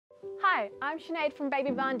Hi, I'm Sinead from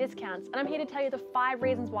Baby Barn Discounts, and I'm here to tell you the 5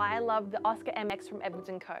 reasons why I love the Oscar Mx from Edwards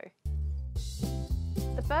 & Co.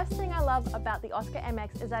 The first thing I love about the Oscar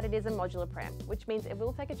Mx is that it is a modular pram, which means it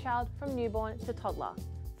will take a child from newborn to toddler.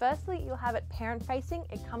 Firstly, you'll have it parent facing.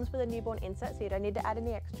 It comes with a newborn insert, so you don't need to add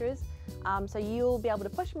any extras. So you'll be able to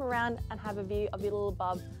push them around and have a view of your little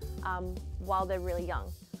bub while they're really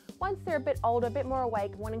young. Once they're a bit older, a bit more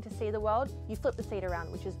awake, wanting to see the world, you flip the seat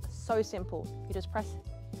around, which is so simple. You just press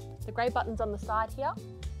the grey buttons on the side here,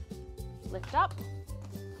 lift up,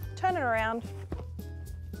 turn it around,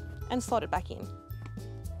 and slot it back in.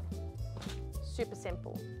 Super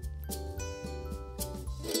simple.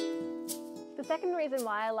 The second reason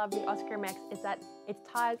why I love the Oscar Mx is that its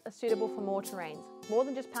tyres are suitable for more terrains, more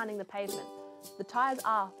than just pounding the pavement. The tyres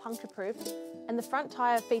are puncture proof, and the front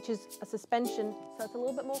tyre features a suspension, so it's a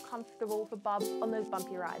little bit more comfortable for bubs on those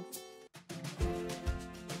bumpy rides.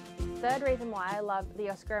 Third reason why I love the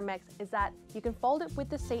Oscar Mx is that you can fold it with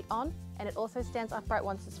the seat on, and it also stands upright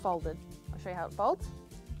once it's folded. I'll show you how it folds.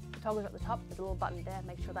 The toggle's at the top, there's a little button there,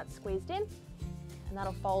 make sure that's squeezed in, and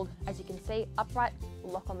that'll fold, as you can see, upright,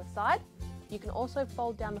 lock on the side. You can also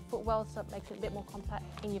fold down the footwell so it makes it a bit more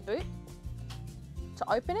compact in your boot.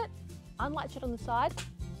 To open it, unlatch it on the side,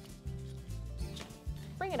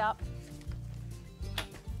 bring it up,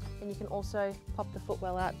 and you can also pop the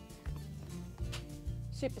footwell out.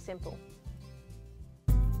 Super simple.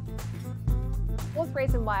 Fourth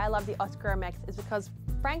reason why I love the Oscar Mx is because,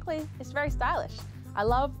 frankly, it's very stylish. I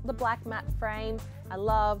love the black matte frame, I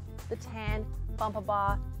love the tan bumper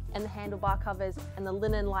bar and the handlebar covers and the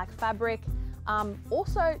linen-like fabric.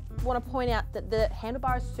 Also want to point out that the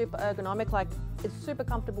handlebar is super ergonomic, like it's super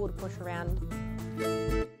comfortable to push around.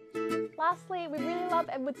 Lastly, we really love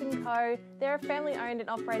Edwards & Co. They're a family-owned and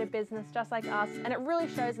operated business just like us, and it really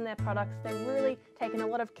shows in their products. They've really taken a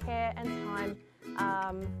lot of care and time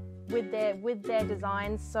with their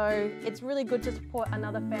designs, so it's really good to support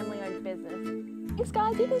another family-owned business. Thanks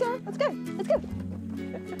guys, you can go, let's go, let's go.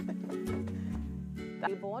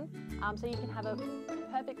 Newborn, so you can have a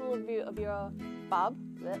perfect little view of your bub.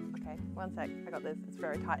 Okay, one sec, I got this, it's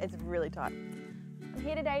very tight, it's really tight. I'm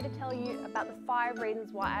here today to tell you about the 5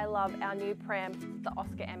 reasons why I love our new pram, the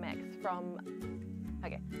Oscar Mx from,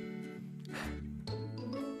 okay.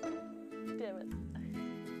 Damn it.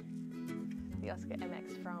 The Oscar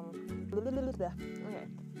Mx from, okay.